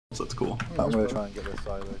That's cool. I'm gonna try and get this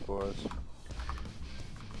silo for us.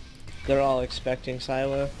 They're all expecting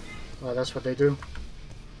silo. Well, that's what they do.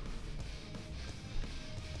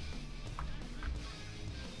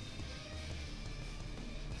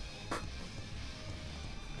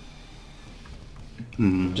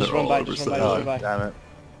 Just run by, just run by, just run by. Damn it.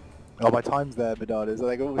 Oh, my time's there, Medadas.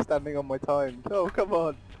 Are they all standing on my time? Oh, come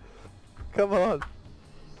on. Come on.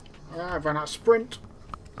 Yeah, I've run out of sprint.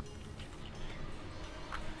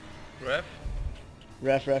 Ref?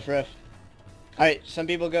 Ref. Alright, some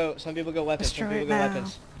people go weapons, some people go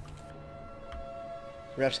weapons.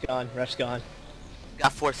 Ref's gone.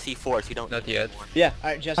 Got 4 C4s, you don't... Not yet. Yeah,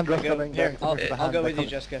 alright, Jessica, go. Here, I'll go with you,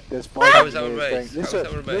 Jessica. There's 5 How is our engineers base? going... How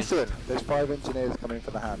is our base? Listen, there's 5 engineers coming for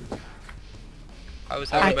the hand. How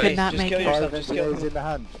is I our could base? not make it. 5 engineers in the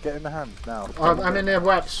hand. Get in the hand now. I'm in their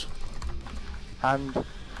webs. Hand.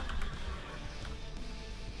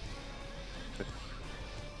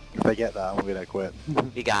 If they get that, I'm gonna quit.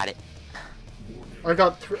 We got it. I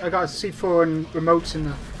got C4 and remotes in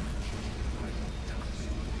there.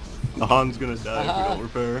 The Han's gonna die if we don't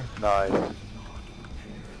repair. Nice.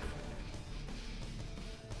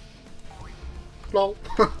 Lol.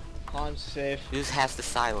 Han's safe. Who has the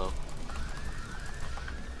silo?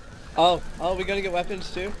 Oh, we gotta get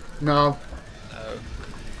weapons too? No. No.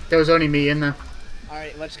 There was only me in there.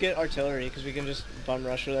 Alright, let's get artillery, because we can just bum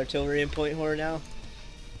rush with artillery and point horror now.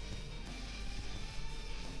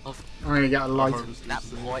 Oh, I'm gonna get a light. that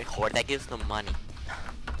point horde, that gives them money.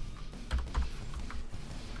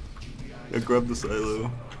 Yeah, grab the silo.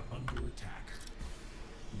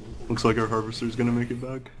 Looks like our harvester's gonna make it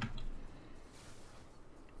back.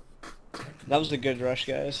 That was a good rush,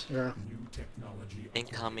 guys. Yeah.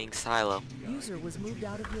 Incoming silo. User was moved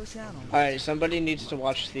out of your channel. Alright, somebody needs to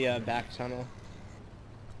watch the back tunnel.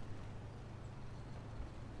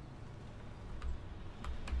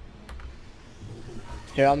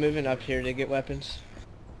 Here, I'll move in up here to get weapons.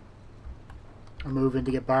 I'm moving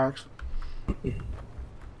to get barracks.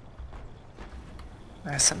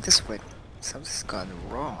 Something's gone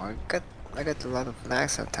wrong. I got a lot of lag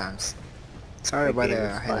sometimes. Sorry about the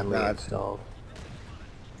head lag.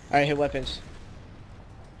 Alright, hit weapons.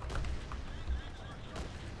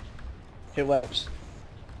 Hit weapons.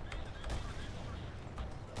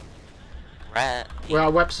 Rat.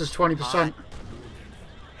 Well, weps is 20%.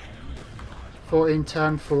 14,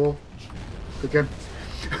 10, 4. Good game.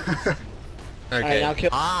 Alright, Okay.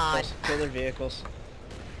 now kill their vehicles.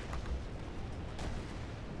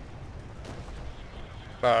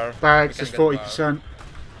 Bar. Barracks We is can get 40%.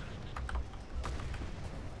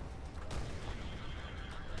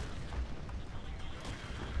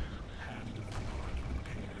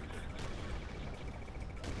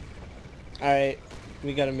 Alright,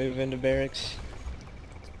 we gotta move into barracks.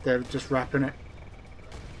 They're just wrapping it.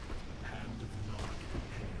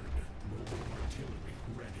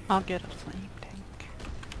 I'll get a flame tank.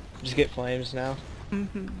 Just get flames now.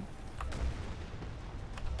 Mm-hmm.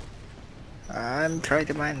 I'm trying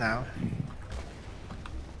to mine now.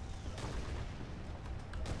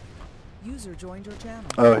 User joined your channel.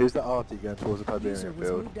 Oh, who's the arty going towards the User Tiberian was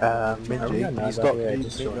field? moved out of your channel. Minji, can you stop me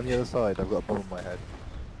shooting on the other side? I've got a bomb on my head.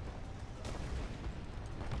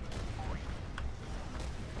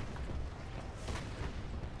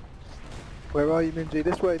 Where are you, Minji?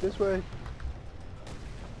 This way, this way!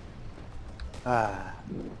 Ah,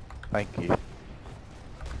 thank you.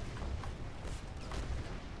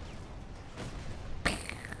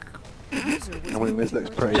 I mean, this looks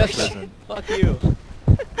pretty pleasant. Fuck you.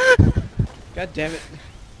 God damn it.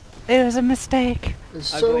 It was a mistake.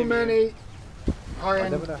 There's I so blame many I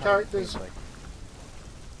high-end never know how characters. it's like.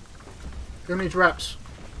 Who needs reps?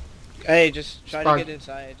 Hey, just try Spike. to get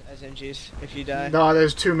inside as NGs if you die. No,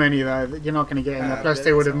 there's too many there. You're not going to get in there. Plus,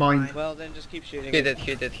 they would have mined. Well, then just keep shooting. Hit it.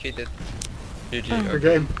 GG. Good Okay.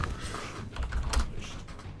 game.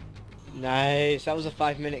 Nice. That was a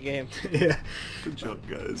 5-minute game. Yeah, Good job,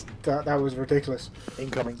 guys. that was ridiculous.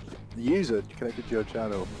 Incoming user connected to your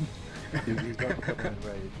channel. He's not becoming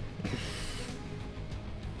enraged.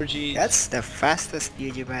 For G. That's the fastest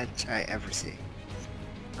UG match I ever see.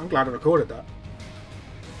 I'm glad I recorded that.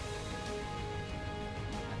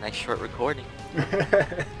 Nice short recording.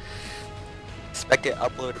 Expect it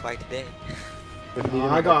uploaded by today.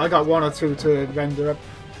 I got 1 or 2 to render up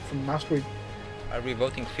from last week. Are we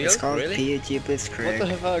voting field? It's called Really? PUG What the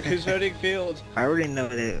Blitzkrieg. fuck? Who's voting field? I already know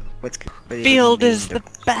what it Field means. is the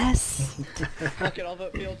best. Fucking I'll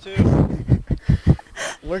vote field too.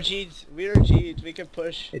 We're G's. We're G's. We can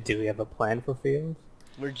push. Do we have a plan for field?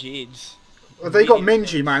 We're G's. Well, they got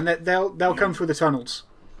Minji, man. They'll come through the tunnels.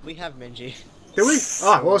 We have Minji. Do we?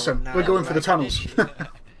 Ah, awesome. now We're going for the like tunnels.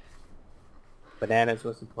 Bananas,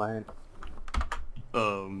 what's the plan?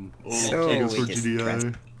 Well, So I guess for we just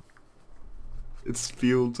GDI, it's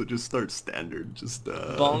field, so just start standard. Just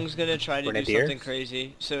Bong's gonna try to do Grenadiers? something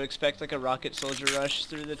crazy, so expect like a rocket soldier rush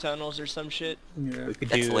through the tunnels or some shit. Yeah. We could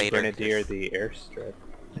That's do later, Grenadier 'cause- the airstrip.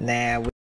 Nah,